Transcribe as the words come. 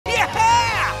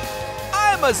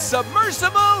I'm a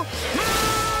submersible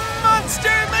monster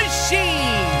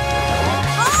machine!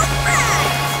 All right!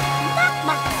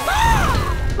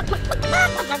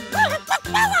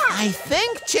 I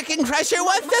think Chicken Crusher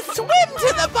wants to swim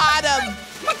to the bottom.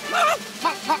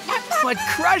 But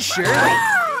Crusher,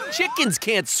 chickens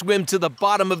can't swim to the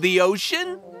bottom of the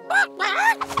ocean.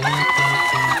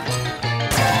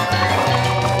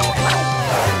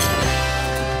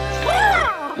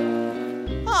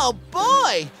 Oh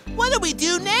boy, what do we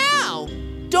do now?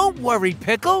 Don't worry,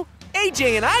 Pickle.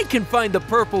 AJ and I can find the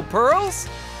purple pearls.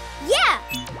 Yeah!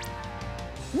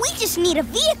 We just need a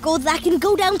vehicle that can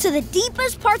go down to the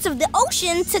deepest parts of the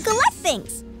ocean to collect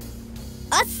things.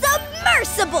 A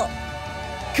submersible!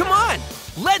 Come on,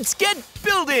 let's get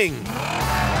building!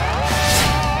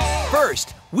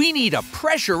 First, we need a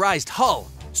pressurized hull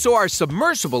so our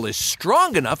submersible is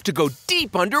strong enough to go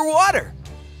deep underwater.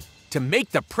 To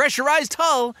make the pressurized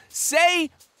hull, say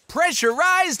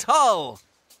pressurized hull.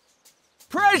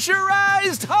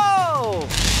 Pressurized hull!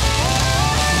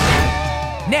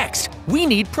 Next, we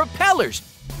need propellers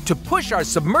to push our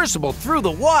submersible through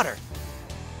the water.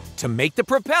 To make the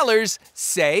propellers,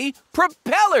 say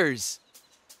propellers.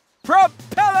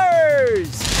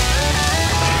 Propellers!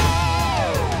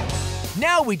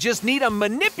 Now we just need a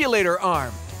manipulator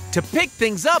arm to pick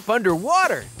things up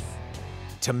underwater.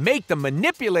 To make the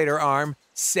manipulator arm,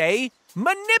 say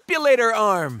manipulator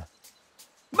arm.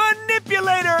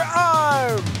 Manipulator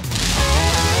arm!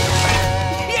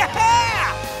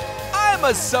 Yeah! I'm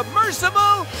a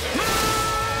submersible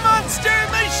monster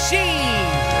machine!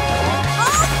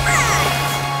 All right!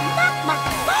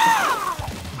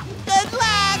 Good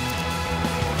luck!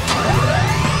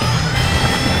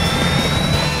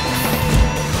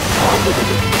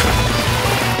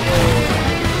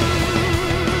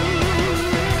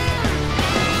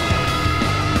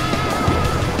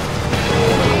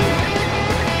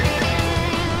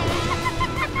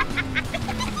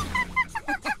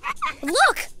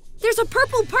 Look! There's a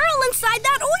purple pearl inside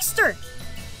that oyster!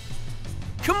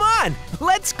 Come on,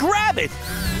 let's grab it!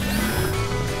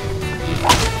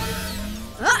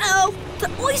 Uh-oh! The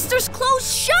oyster's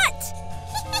closed shut!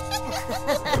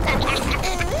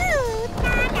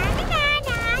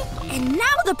 And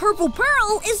now the purple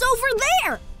pearl is over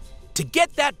there! To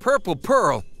get that purple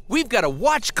pearl, we've got to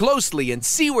watch closely and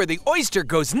see where the oyster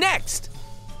goes next.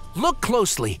 Look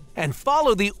closely and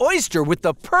follow the oyster with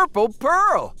the purple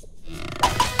pearl.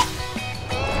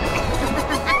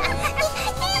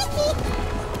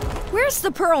 Where's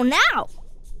the pearl now?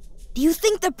 Do you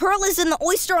think the pearl is in the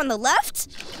oyster on the left?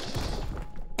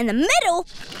 In the middle?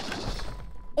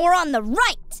 Or on the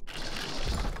right?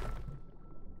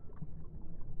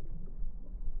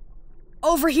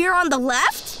 Over here on the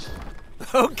left?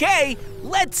 Okay,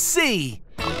 let's see.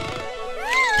 We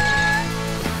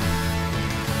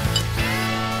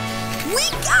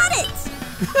got it!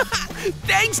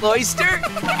 Thanks, oyster.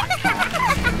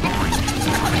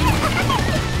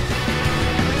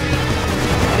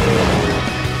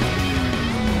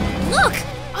 Look!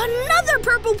 Another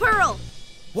purple pearl!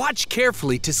 Watch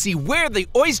carefully to see where the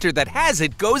oyster that has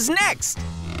it goes next.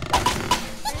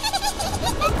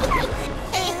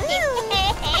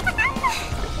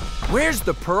 Where's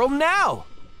the pearl now?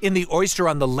 In the oyster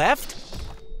on the left?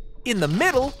 In the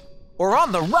middle? Or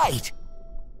on the right?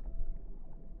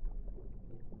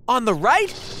 On the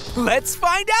right? Let's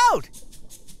find out!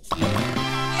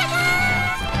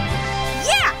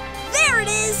 Yeah! There it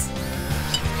is!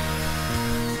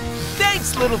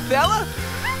 Thanks, little fella!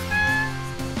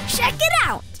 Check it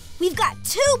out! We've got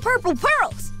 2 purple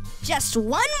pearls. Just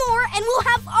one more and we'll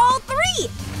have all 3.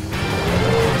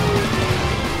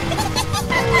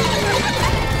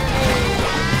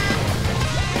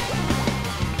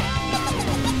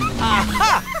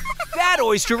 Aha! That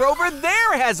oyster over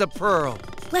there has a pearl.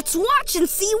 Let's watch and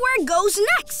see where it goes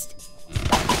next.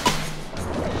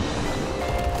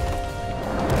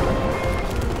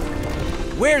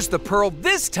 Where's the pearl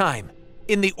this time?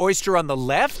 In the oyster on the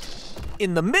left?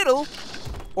 In the middle?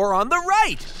 Or on the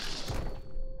right?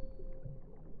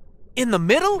 In the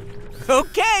middle?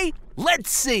 Okay, let's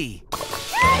see.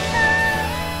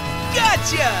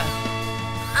 Gotcha!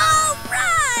 All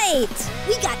right!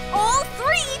 We got all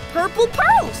 3 purple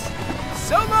pearls.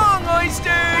 So long,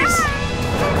 oysters!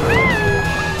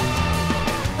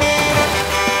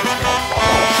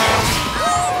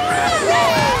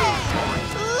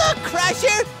 Look,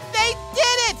 Crusher! They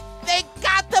did it! They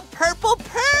got the purple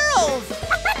pearls!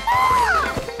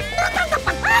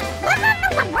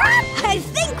 I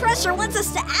think Crusher wants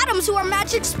us to add them to our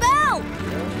magic spell.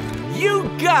 You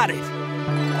got it!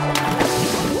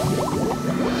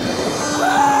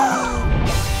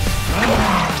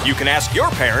 You You can ask your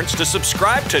parents to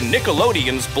subscribe to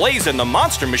Nickelodeon's Blaze and the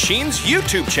Monster Machines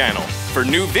YouTube channel for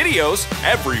new videos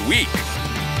every week.